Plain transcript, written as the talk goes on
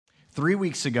3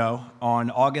 weeks ago, on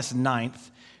August 9th,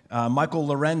 Michael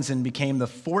Lorenzen became the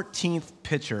 14th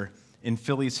pitcher in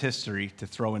Phillies history to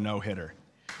throw a no-hitter.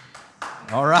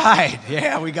 All right,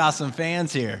 yeah, we got some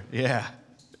fans here, yeah.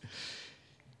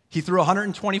 He threw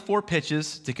 124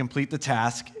 pitches to complete the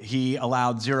task. He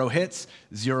allowed 0 hits,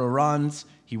 0 runs.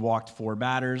 He walked 4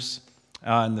 batters,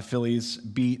 and the Phillies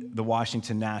beat the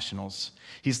Washington Nationals.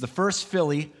 He's the first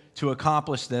Philly to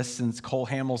accomplish this since Cole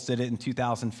Hamels did it in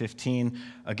 2015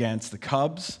 against the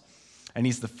Cubs. And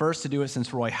he's the first to do it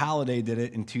since Roy Halladay did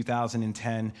it in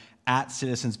 2010 at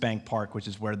Citizens Bank Park, which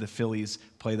is where the Phillies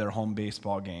play their home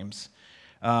baseball games.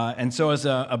 And so as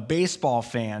a baseball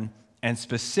fan, and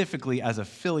specifically as a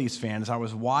Phillies fan, as I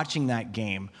was watching that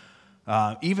game,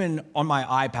 even on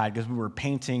my iPad, because we were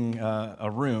painting a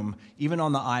room, even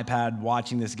on the iPad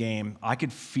watching this game, I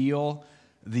could feel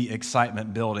the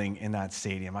excitement building in that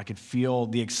stadium. I could feel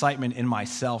the excitement in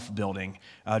myself building,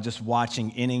 just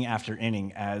watching inning after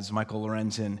inning as Michael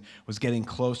Lorenzen was getting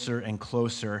closer and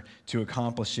closer to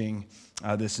accomplishing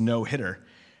this no-hitter.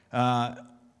 And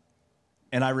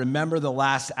I remember the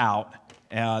last out.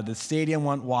 The stadium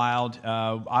went wild.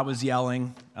 I was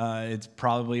yelling. It's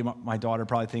probably, my daughter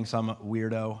probably thinks I'm a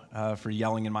weirdo for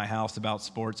yelling in my house about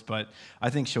sports, but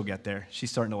I think she'll get there. She's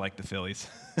starting to like the Phillies.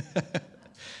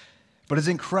 But as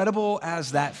incredible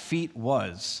as that feat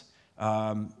was,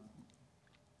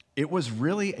 it was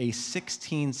really a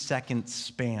 16-second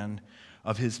span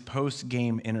of his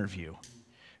post-game interview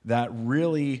that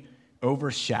really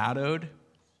overshadowed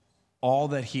all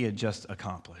that he had just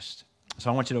accomplished. So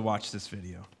I want you to watch this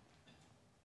video.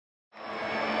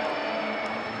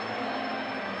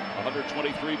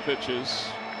 123 pitches.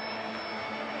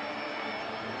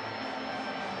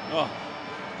 Oh.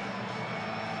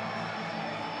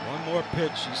 One more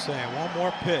pitch, he's saying. One more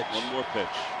pitch. One more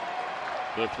pitch.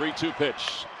 The 3-2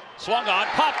 pitch. Swung on,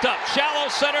 popped up, shallow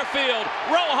center field.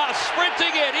 Rojas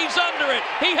sprinting in, he's under it.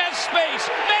 He has space,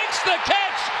 makes the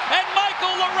catch, and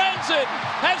Michael Lorenzen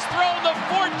has thrown the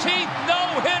 14th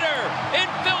no-hitter in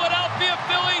Philadelphia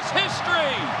Phillies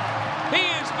history. He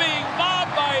is being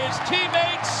mobbed by his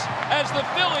teammates as the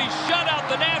Phillies shut out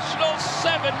the Nationals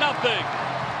 7-0.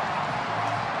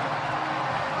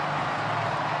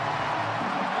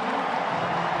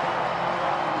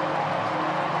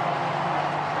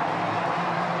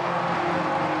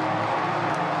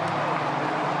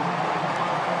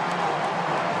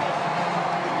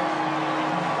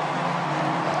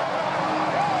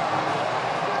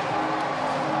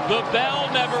 The bell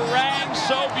never rang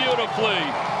so beautifully.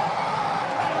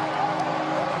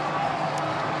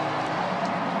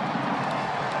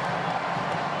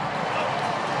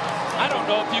 I don't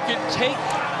know if you can take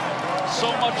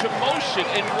so much emotion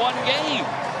in one game.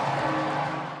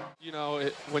 You know,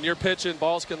 when you're pitching,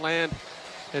 balls can land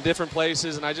in different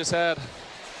places, and I just had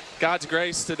God's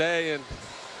grace today, and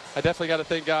I definitely got to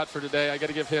thank God for today. I got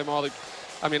to give him all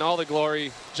the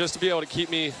glory, just to be able to keep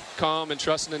me calm and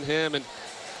trusting in him. And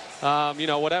you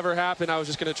know, whatever happened, I was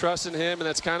just going to trust in him, and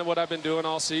that's kind of what I've been doing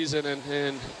all season,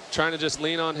 and trying to just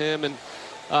lean on him. And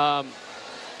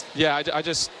yeah,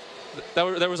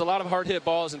 there was a lot of hard hit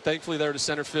balls, and thankfully they were to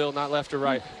center field, not left or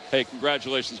right. Hey,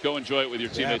 congratulations. Go enjoy it with your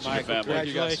teammates and your family.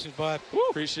 Congratulations, bud.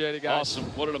 Appreciate it, guys. Awesome.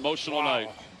 What an emotional night.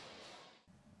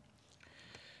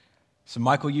 So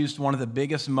Michael used one of the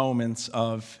biggest moments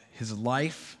of his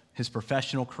life, his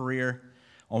professional career,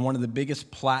 on one of the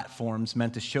biggest platforms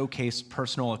meant to showcase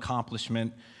personal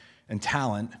accomplishment and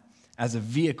talent as a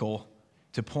vehicle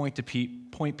to point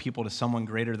people to someone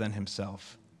greater than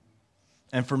himself.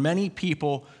 And for many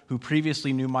people who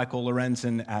previously knew Michael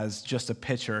Lorenzen as just a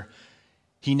pitcher,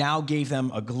 he now gave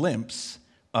them a glimpse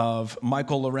of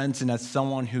Michael Lorenzen as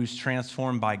someone who's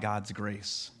transformed by God's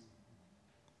grace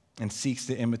and seeks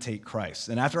to imitate Christ.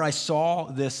 And after I saw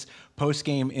this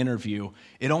post-game interview,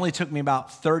 it only took me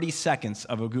about 30 seconds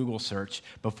of a Google search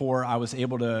before I was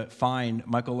able to find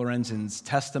Michael Lorenzen's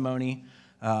testimony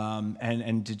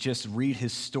and to just read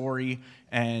his story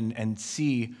and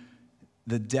see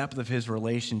the depth of his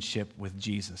relationship with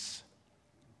Jesus.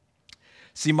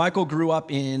 See, Michael grew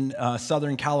up in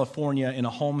Southern California in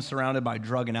a home surrounded by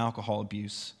drug and alcohol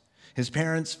abuse. His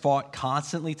parents fought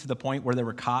constantly to the point where there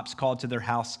were cops called to their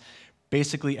house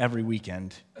basically every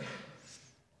weekend.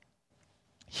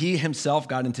 He himself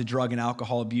got into drug and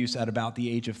alcohol abuse at about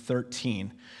the age of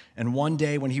 13. And one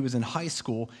day when he was in high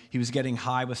school, he was getting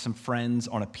high with some friends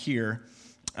on a pier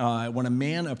when a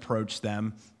man approached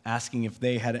them asking if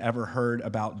they had ever heard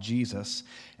about Jesus.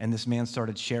 And this man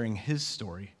started sharing his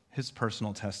story, his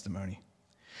personal testimony.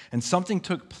 And something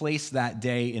took place that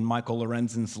day in Michael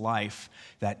Lorenzen's life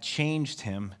that changed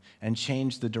him and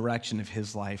changed the direction of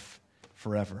his life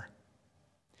forever.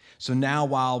 So now,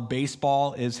 while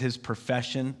baseball is his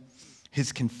profession,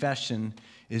 his confession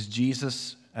is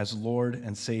Jesus as Lord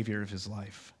and Savior of his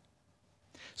life.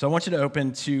 So I want you to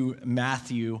open to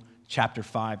Matthew chapter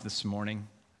 5 this morning.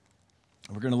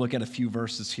 We're going to look at a few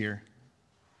verses here.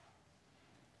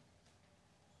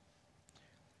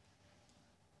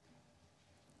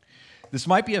 This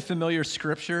might be a familiar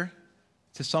scripture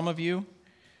to some of you.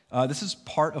 This is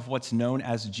part of what's known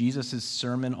as Jesus'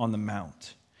 Sermon on the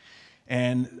Mount.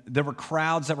 And there were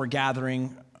crowds that were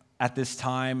gathering at this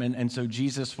time, and so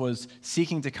Jesus was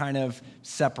seeking to kind of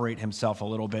separate himself a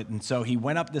little bit. And so he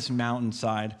went up this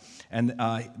mountainside, and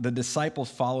the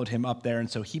disciples followed him up there, and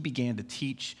so he began to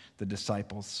teach the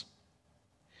disciples.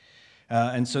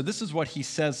 And so this is what he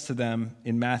says to them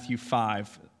in Matthew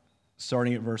 5,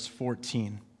 starting at verse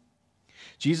 14.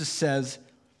 Jesus says,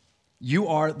 "You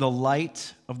are the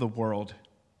light of the world.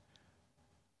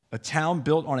 A town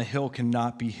built on a hill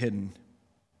cannot be hidden.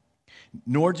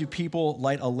 Nor do people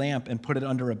light a lamp and put it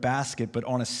under a basket, but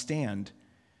on a stand,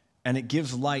 and it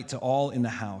gives light to all in the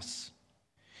house.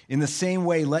 In the same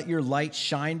way, let your light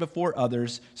shine before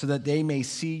others, so that they may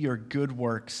see your good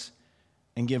works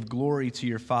and give glory to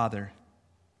your Father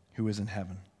who is in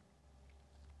heaven."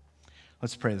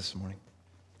 Let's pray this morning.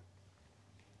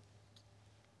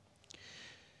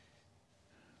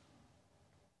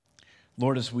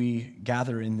 Lord, as we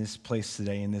gather in this place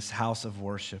today, in this house of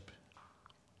worship,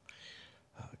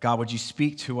 God, would you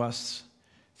speak to us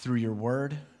through your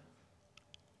word?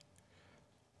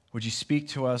 Would you speak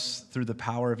to us through the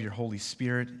power of your Holy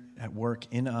Spirit at work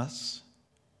in us?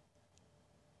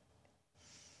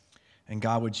 And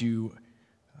God, would you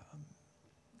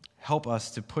help us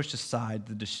to push aside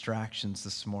the distractions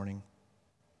this morning,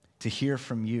 to hear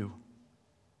from you?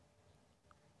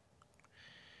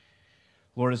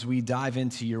 Lord, as we dive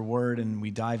into your word and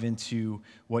we dive into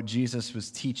what Jesus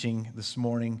was teaching this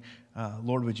morning,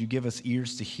 Lord, would you give us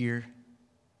ears to hear?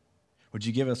 Would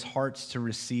you give us hearts to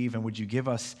receive? And would you give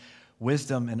us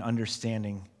wisdom and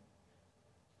understanding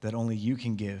that only you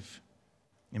can give?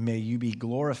 And may you be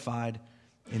glorified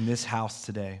in this house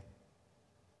today.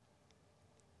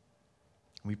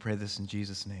 We pray this in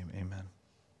Jesus' name, amen.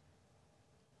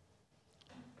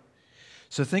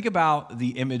 So think about the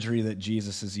imagery that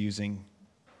Jesus is using.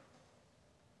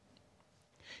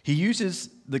 He uses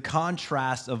the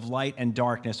contrast of light and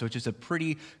darkness, which is a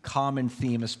pretty common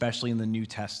theme, especially in the New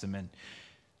Testament,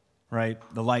 right?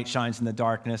 The light shines in the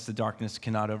darkness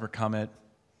cannot overcome it.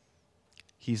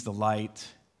 He's the light.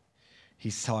 He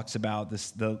talks about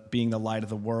this, being the light of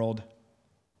the world.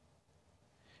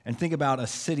 And think about a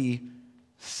city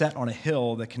set on a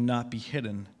hill that cannot be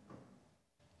hidden.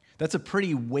 That's a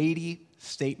pretty weighty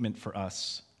statement for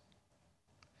us.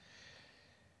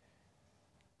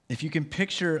 If you can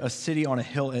picture a city on a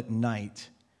hill at night,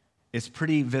 it's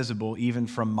pretty visible even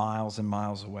from miles and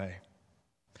miles away.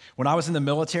 When I was in the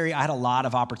military, I had a lot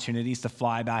of opportunities to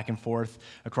fly back and forth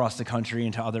across the country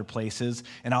and to other places,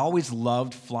 and I always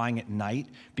loved flying at night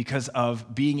because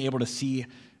of being able to see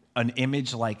an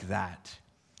image like that.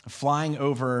 Flying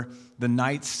over the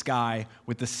night sky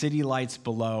with the city lights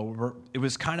below, it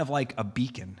was kind of like a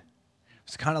beacon. It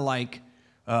was kind of like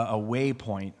a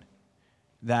waypoint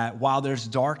that while there's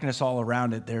darkness all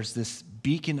around it, there's this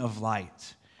beacon of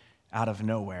light out of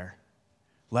nowhere,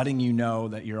 letting you know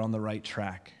that you're on the right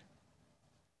track.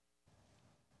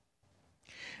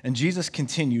 And Jesus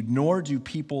continued, "Nor do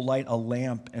people light a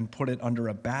lamp and put it under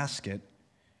a basket,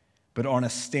 but on a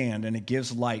stand, and it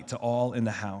gives light to all in the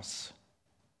house."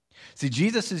 See,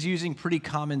 Jesus is using pretty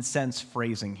common sense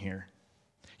phrasing here.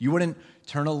 You wouldn't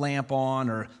turn a lamp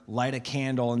on or light a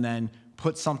candle and then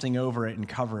put something over it and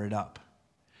cover it up.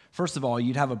 First of all,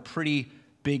 you'd have a pretty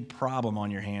big problem on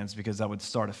your hands because that would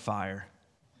start a fire.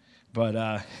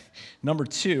 But number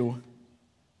two,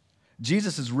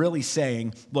 Jesus is really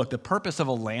saying, look, the purpose of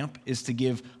a lamp is to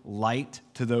give light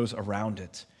to those around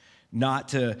it, not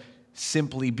to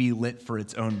simply be lit for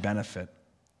its own benefit.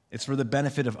 It's for the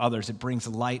benefit of others. It brings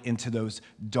light into those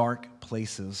dark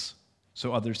places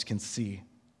so others can see.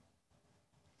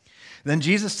 Then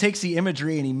Jesus takes the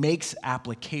imagery and he makes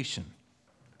application.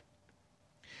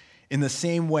 "In the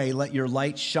same way, let your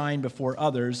light shine before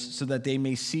others so that they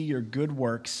may see your good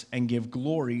works and give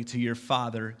glory to your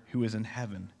Father who is in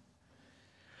heaven."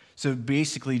 So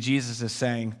basically, Jesus is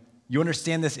saying, you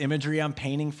understand this imagery I'm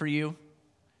painting for you?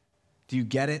 Do you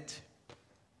get it?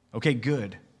 Okay,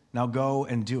 good. Now go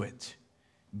and do it.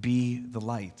 Be the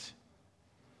light.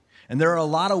 And there are a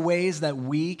lot of ways that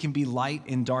we can be light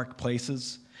in dark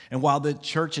places. And while the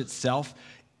church itself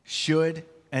should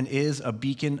and is a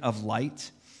beacon of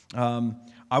light,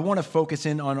 I want to focus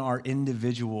in on our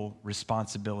individual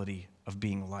responsibility of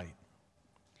being light.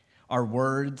 Our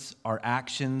words, our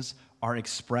actions, our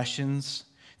expressions,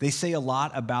 they say a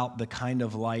lot about the kind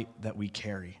of light that we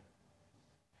carry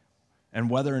and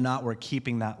whether or not we're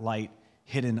keeping that light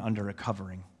hidden under a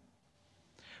covering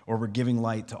or we're giving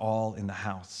light to all in the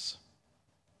house.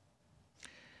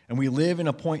 And we live in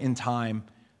a point in time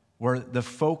where the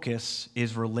focus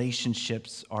is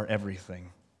relationships are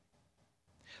everything.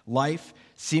 Life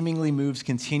seemingly moves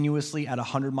continuously at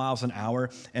 100 miles an hour,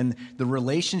 and the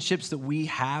relationships that we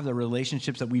have, the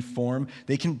relationships that we form,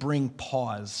 they can bring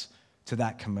pause to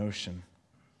that commotion.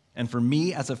 And for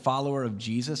me, as a follower of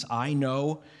Jesus, I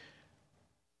know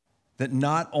that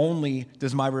not only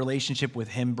does my relationship with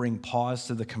him bring pause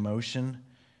to the commotion,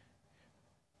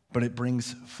 but it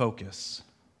brings focus.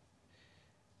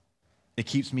 It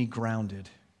keeps me grounded.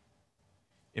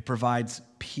 It provides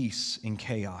peace in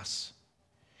chaos.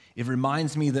 It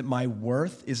reminds me that my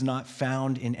worth is not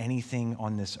found in anything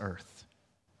on this earth.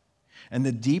 And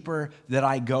the deeper that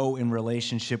I go in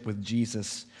relationship with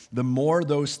Jesus, the more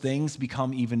those things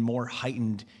become even more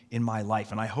heightened in my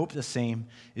life. And I hope the same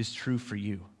is true for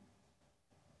you.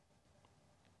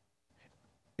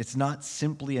 It's not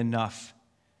simply enough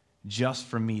just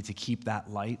for me to keep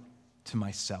that light to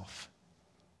myself.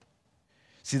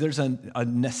 See, there's a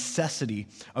necessity,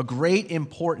 a great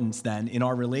importance then in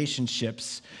our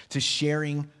relationships to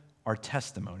sharing our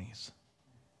testimonies.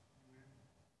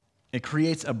 It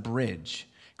creates a bridge,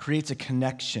 creates a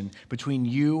connection between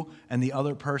you and the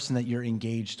other person that you're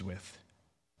engaged with.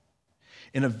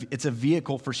 It's a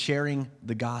vehicle for sharing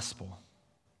the gospel.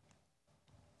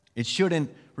 It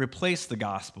shouldn't replace the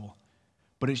gospel,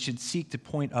 but it should seek to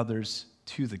point others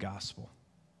to the gospel.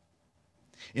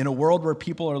 In a world where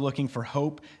people are looking for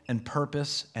hope and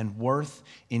purpose and worth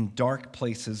in dark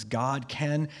places, God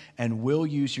can and will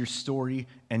use your story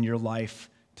and your life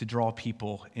to draw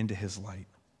people into his light.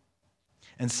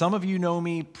 And some of you know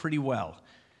me pretty well.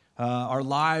 Our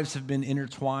lives have been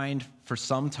intertwined for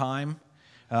some time.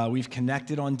 We've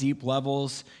connected on deep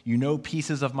levels. You know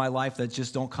pieces of my life that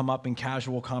just don't come up in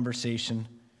casual conversation.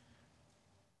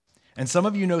 And some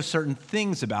of you know certain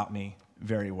things about me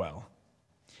very well.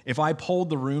 If I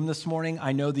polled the room this morning,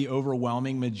 I know the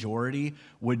overwhelming majority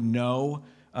would know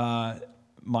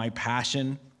my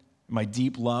passion, my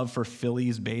deep love for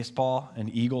Phillies baseball and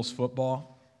Eagles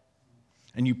football.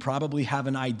 And you probably have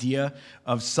an idea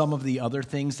of some of the other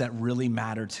things that really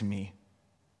matter to me.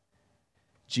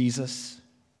 Jesus,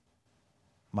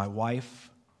 my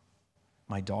wife,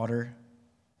 my daughter,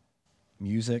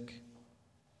 music.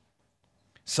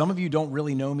 Some of you don't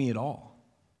really know me at all.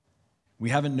 We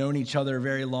haven't known each other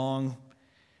very long,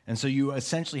 and so you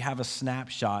essentially have a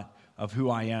snapshot of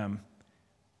who I am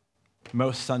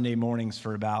most Sunday mornings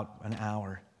for about an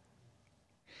hour.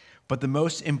 But the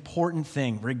most important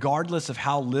thing, regardless of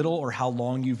how little or how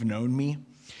long you've known me,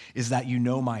 is that you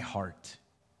know my heart.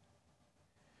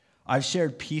 I've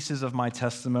shared pieces of my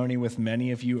testimony with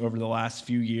many of you over the last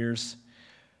few years,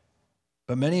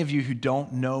 but many of you who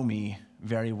don't know me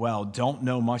very well don't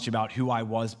know much about who I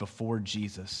was before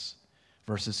Jesus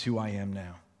versus who I am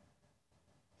now.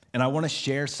 And I want to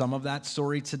share some of that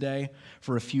story today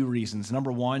for a few reasons.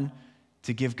 Number one,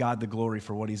 to give God the glory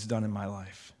for what he's done in my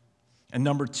life. And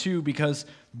number two, because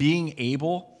being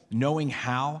able, knowing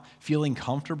how, feeling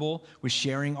comfortable with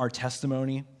sharing our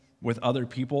testimony with other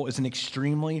people is an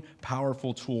extremely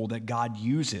powerful tool that God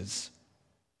uses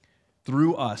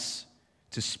through us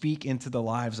to speak into the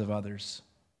lives of others.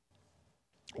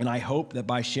 And I hope that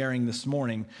by sharing this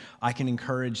morning, I can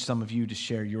encourage some of you to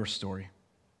share your story.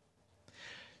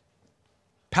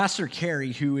 Pastor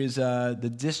Carey, who is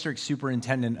the district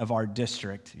superintendent of our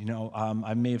district,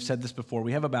 I may have said this before,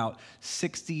 we have about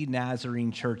 60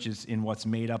 Nazarene churches in what's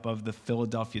made up of the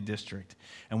Philadelphia district.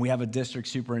 And we have a district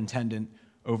superintendent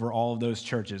over all of those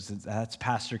churches. That's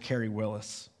Pastor Carey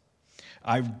Willis.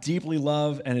 I deeply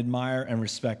love and admire and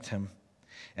respect him.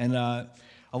 And a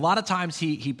lot of times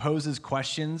he poses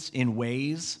questions in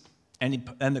ways, and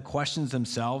the questions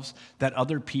themselves, that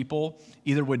other people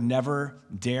either would never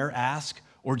dare ask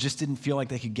or just didn't feel like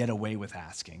they could get away with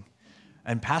asking.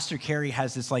 And Pastor Carey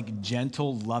has this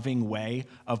gentle, loving way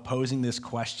of posing this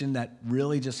question that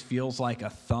really just feels like a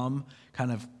thumb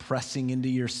kind of pressing into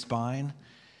your spine.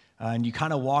 And you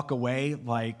kind of walk away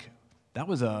like, that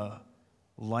was a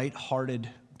lighthearted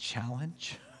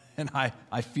challenge. And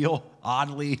I feel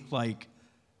oddly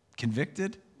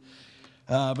convicted.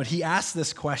 But he asked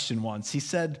this question once. He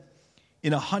said,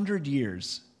 in 100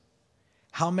 years,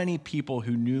 how many people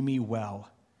who knew me well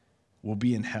will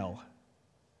be in hell?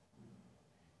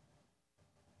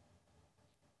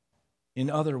 In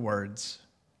other words,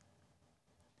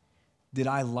 did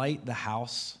I light the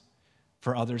house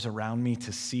for others around me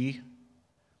to see,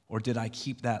 or did I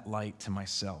keep that light to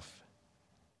myself?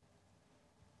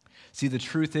 See, the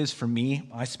truth is, for me,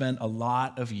 I spent a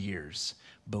lot of years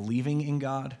believing in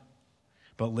God,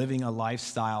 but living a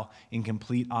lifestyle in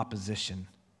complete opposition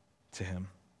to him.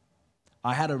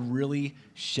 I had a really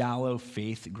shallow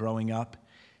faith growing up,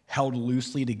 held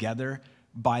loosely together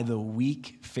by the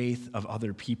weak faith of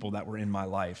other people that were in my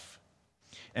life.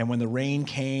 And when the rain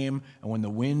came and when the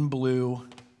wind blew,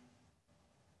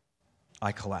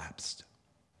 I collapsed.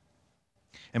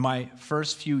 And my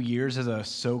first few years as a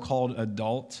so-called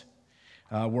adult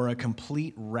were a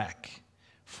complete wreck,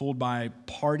 fooled by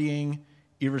partying,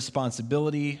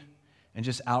 irresponsibility, and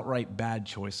just outright bad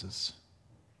choices.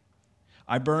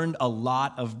 I burned a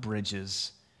lot of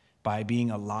bridges by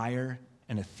being a liar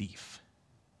and a thief.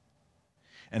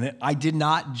 And I did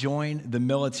not join the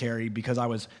military because I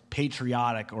was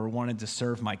patriotic or wanted to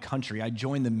serve my country. I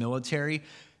joined the military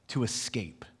to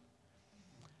escape.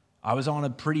 I was on a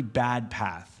pretty bad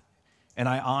path. And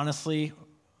I'd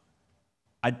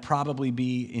probably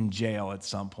be in jail at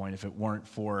some point if it weren't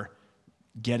for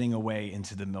getting away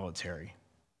into the military.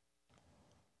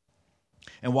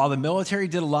 And while the military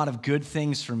did a lot of good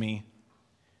things for me,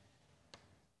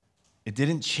 it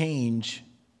didn't change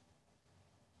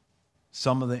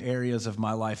some of the areas of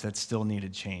my life that still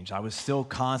needed change. I was still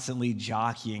constantly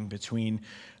jockeying between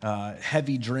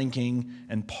heavy drinking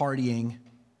and partying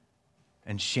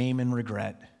and shame and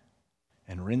regret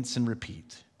and rinse and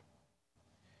repeat.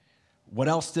 What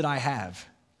else did I have?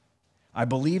 I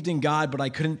believed in God, but I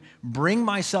couldn't bring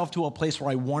myself to a place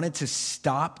where I wanted to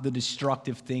stop the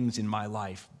destructive things in my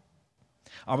life.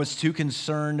 I was too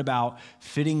concerned about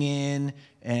fitting in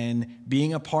and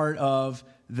being a part of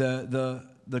the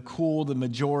cool, the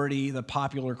majority, the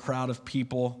popular crowd of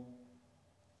people.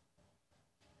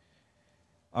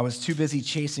 I was too busy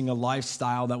chasing a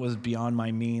lifestyle that was beyond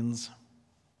my means.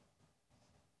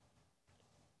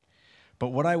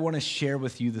 But what I want to share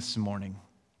with you this morning,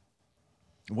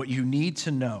 what you need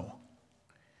to know,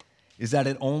 is that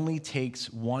it only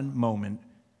takes one moment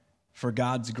for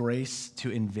God's grace to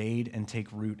invade and take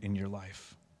root in your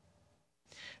life.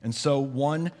 And so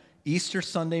one Easter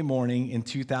Sunday morning in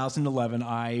 2011,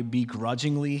 I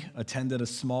begrudgingly attended a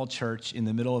small church in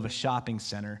the middle of a shopping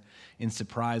center in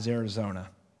Surprise, Arizona.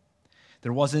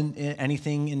 There wasn't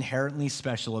anything inherently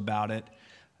special about it.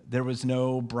 There was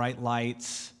no bright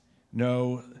lights,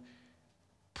 no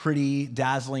pretty,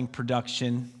 dazzling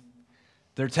production.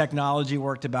 Their technology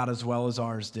worked about as well as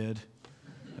ours did.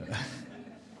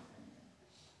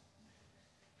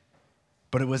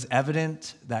 But it was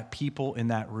evident that people in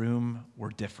that room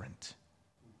were different.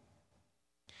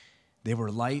 They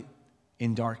were light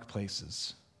in dark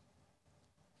places.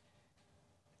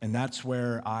 And that's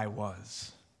where I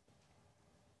was.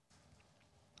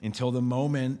 Until the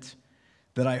moment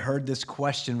that I heard this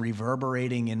question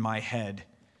reverberating in my head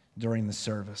during the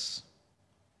service.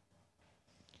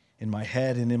 In my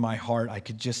head and in my heart, I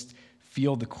could just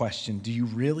feel the question, do you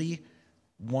really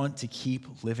want to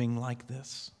keep living like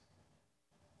this?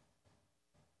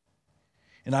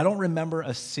 And I don't remember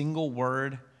a single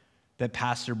word that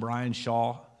Pastor Brian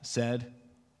Shaw said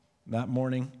that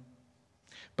morning,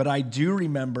 but I do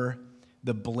remember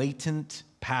the blatant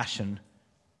passion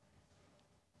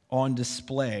on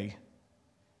display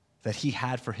that he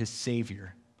had for his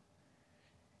Savior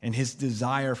and his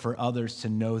desire for others to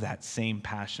know that same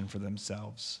passion for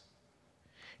themselves.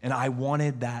 And I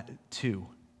wanted that too.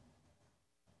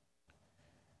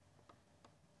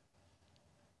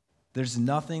 There's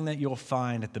nothing that you'll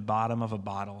find at the bottom of a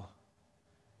bottle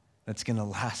that's going to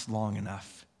last long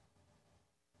enough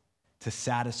to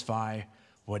satisfy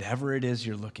whatever it is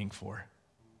you're looking for.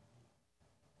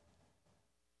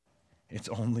 It's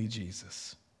only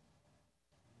Jesus.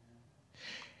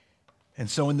 And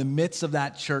so in the midst of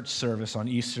that church service on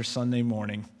Easter Sunday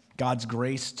morning, God's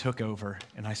grace took over,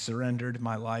 and I surrendered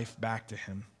my life back to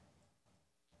him.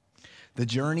 The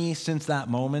journey since that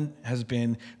moment has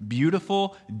been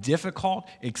beautiful, difficult,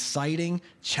 exciting,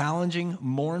 challenging,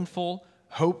 mournful,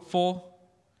 hopeful,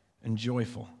 and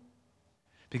joyful.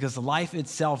 Because life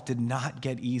itself did not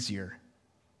get easier,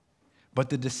 but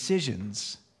the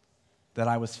decisions that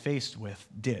I was faced with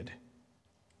did.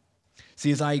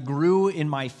 See, as I grew in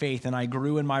my faith and I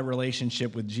grew in my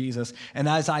relationship with Jesus, and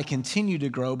as I continue to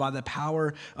grow by the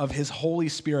power of his Holy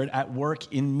Spirit at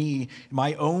work in me,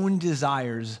 my own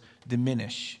desires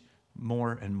diminish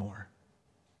more and more.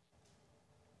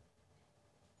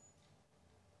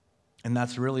 And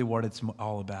that's really what it's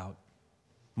all about.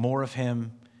 More of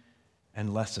him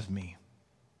and less of me.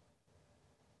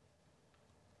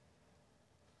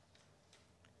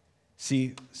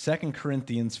 See, 2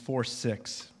 Corinthians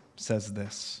 4:6 says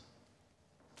this.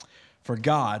 For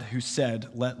God, who said,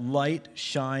 "Let light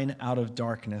shine out of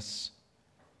darkness,"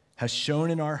 has shone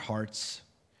in our hearts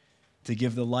to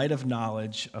give the light of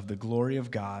knowledge of the glory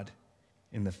of God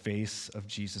in the face of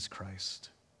Jesus Christ.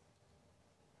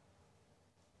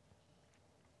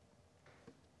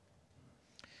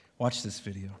 Watch this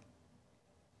video.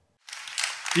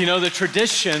 You know, the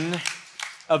tradition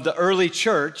of the early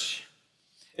church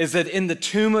is that in the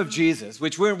tomb of Jesus,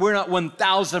 which we're not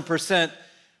 1,000%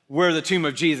 where the tomb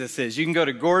of Jesus is. You can go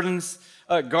to Gordon's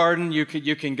Garden. You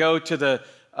can go to the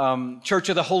Church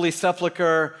of the Holy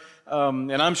Sepulchre.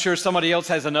 And I'm sure somebody else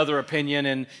has another opinion.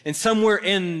 And somewhere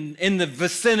in the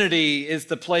vicinity is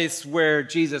the place where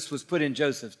Jesus was put in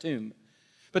Joseph's tomb.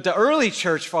 But the early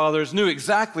church fathers knew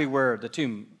exactly where the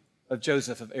tomb of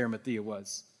Joseph of Arimathea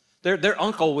was. Their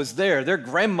uncle was there. Their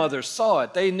grandmother saw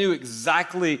it. They knew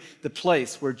exactly the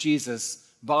place where Jesus'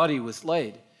 body was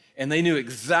laid. And they knew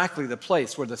exactly the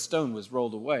place where the stone was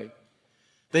rolled away.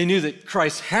 They knew that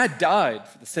Christ had died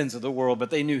for the sins of the world,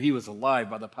 but they knew he was alive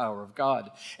by the power of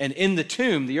God. And in the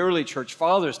tomb, the early church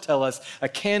fathers tell us a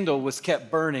candle was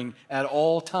kept burning at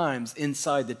all times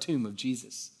inside the tomb of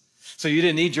Jesus. So you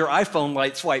didn't need your iPhone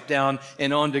light swiped down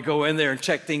and on to go in there and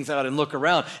check things out and look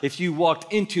around. If you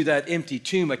walked into that empty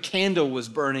tomb, a candle was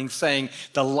burning saying,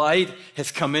 the light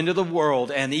has come into the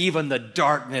world and even the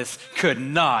darkness could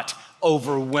not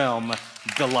overwhelm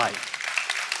the light.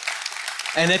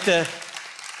 And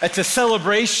at the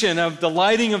celebration of the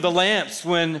lighting of the lamps,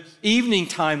 when evening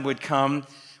time would come,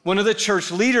 one of the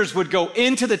church leaders would go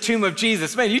into the tomb of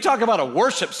Jesus. Man, you talk about a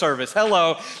worship service.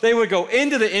 Hello. They would go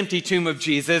into the empty tomb of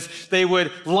Jesus. They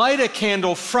would light a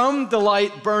candle from the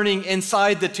light burning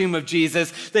inside the tomb of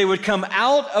Jesus. They would come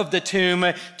out of the tomb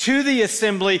to the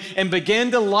assembly and begin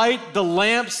to light the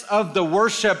lamps of the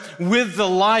worship with the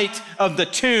light of the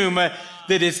tomb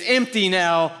that is empty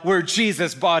now where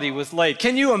Jesus' body was laid.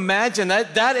 Can you imagine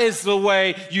that? That is the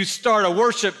way you start a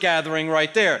worship gathering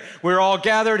right there. We're all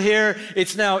gathered here.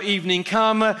 It's now evening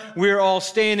come. We're all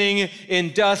standing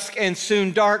in dusk and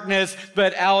soon darkness,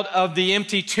 but out of the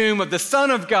empty tomb of the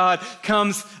Son of God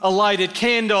comes a lighted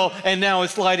candle, and now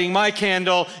it's lighting my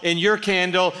candle and your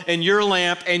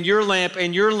lamp and your lamp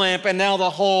and your lamp, and now the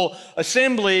whole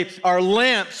assembly are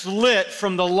lamps lit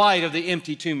from the light of the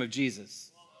empty tomb of Jesus.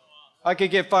 I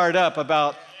could get fired up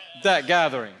about that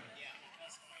gathering.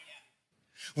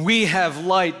 We have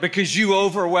light because you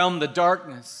overwhelm the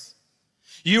darkness.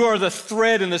 You are the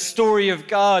thread in the story of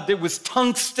God that was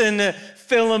tungsten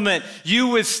filament. You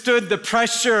withstood the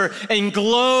pressure and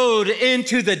glowed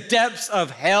into the depths of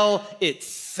hell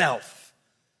itself.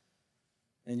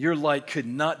 And your light could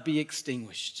not be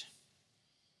extinguished,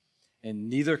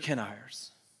 and neither can ours.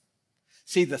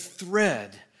 See, the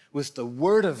thread was the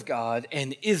Word of God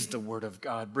and is the Word of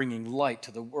God, bringing light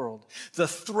to the world. The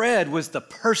thread was the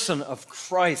person of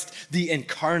Christ, the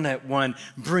incarnate one,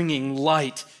 bringing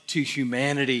light to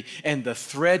humanity. And the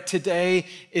thread today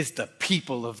is the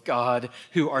people of God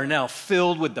who are now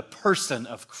filled with the person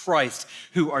of Christ,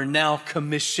 who are now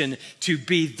commissioned to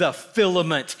be the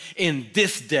filament in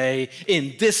this day,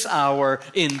 in this hour,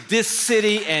 in this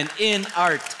city, and in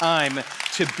our time,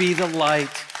 to be the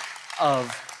light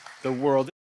of the world.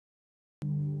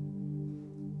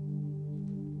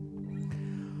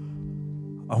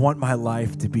 I want my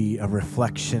life to be a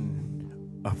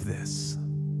reflection of this.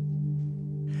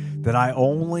 That I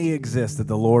only exist that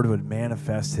the Lord would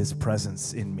manifest his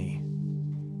presence in me.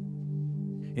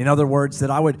 In other words, that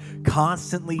I would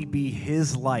constantly be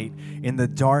his light in the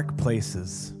dark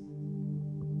places.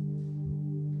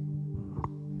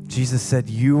 Jesus said,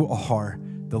 you are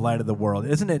the light of the world.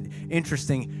 Isn't it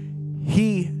interesting?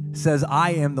 He says,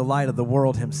 I am the light of the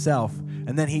world himself.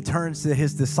 And then he turns to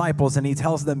his disciples and he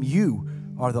tells them, you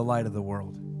are the light of the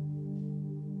world.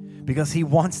 Because he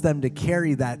wants them to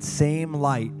carry that same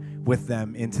light with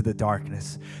them into the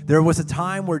darkness. There was a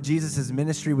time where Jesus'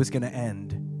 ministry was going to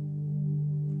end.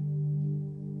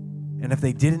 And if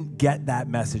they didn't get that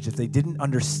message, if they didn't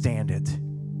understand it,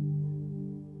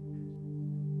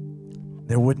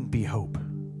 there wouldn't be hope.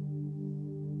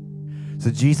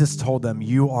 So Jesus told them,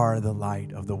 you are the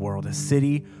light of the world. A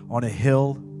city on a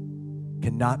hill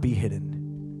cannot be hidden.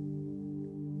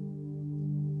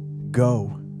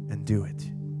 Go and do it.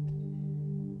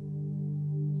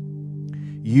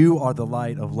 You are the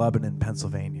light of Lebanon,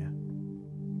 Pennsylvania.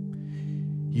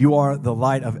 You are the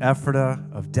light of Ephrata,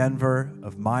 of Denver,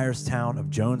 of Myerstown, of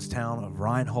Jonestown, of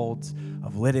Reinholds,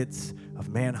 of Lidditz, of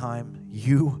Mannheim.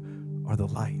 You are the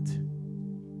light.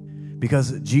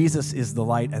 Because Jesus is the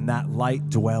light, and that light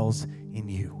dwells in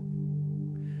you.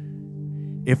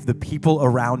 if the people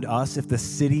around us, if the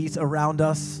cities around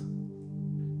us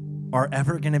are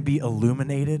ever going to be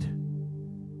illuminated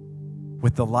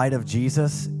with the light of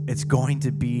Jesus, it's going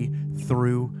to be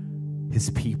through his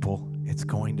people. It's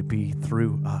going to be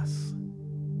through us.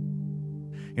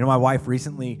 You know, my wife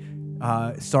recently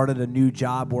started a new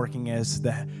job working as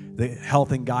the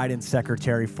health and guidance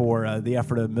secretary for the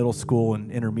Ephrata Middle School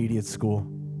and Intermediate School.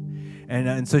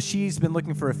 And so she's been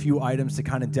looking for a few items to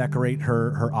kind of decorate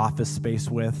her office space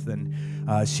with. And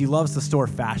she loves to store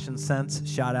fashion scents.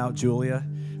 Shout out, Julia.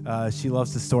 She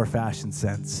loves to store fashion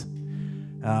scents.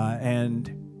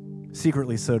 And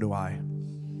secretly, so do I.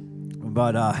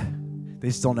 But they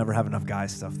still never have enough guy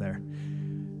stuff there.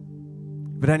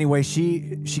 But anyway,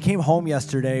 she came home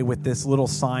yesterday with this little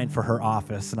sign for her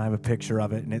office, and I have a picture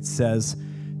of it, and it says,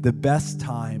 "The best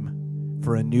time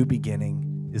for a new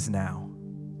beginning is now."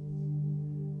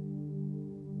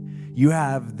 You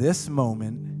have this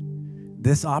moment,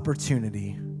 this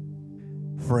opportunity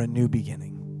for a new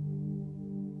beginning.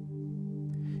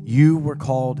 You were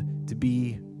called to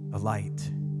be a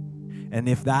light. And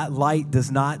if that light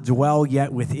does not dwell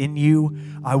yet within you,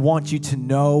 I want you to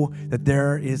know that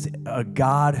there is a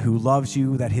God who loves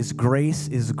you, that his grace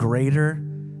is greater,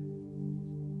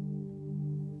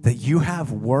 that you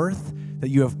have worth, that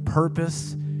you have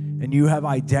purpose, and you have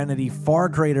identity far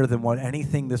greater than what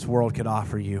anything this world could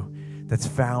offer you, that's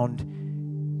found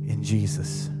in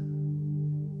Jesus.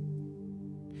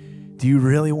 Do you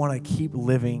really want to keep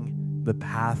living the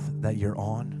path that you're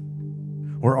on?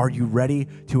 Or are you ready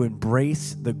to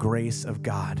embrace the grace of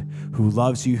God who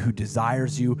loves you, who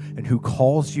desires you, and who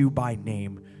calls you by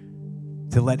name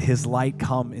to let his light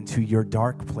come into your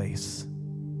dark place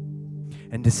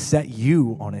and to set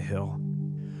you on a hill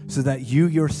so that you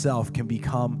yourself can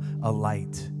become a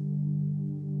light,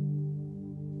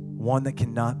 one that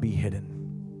cannot be hidden,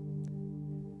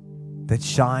 that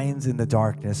shines in the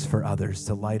darkness for others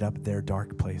to light up their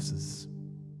dark places?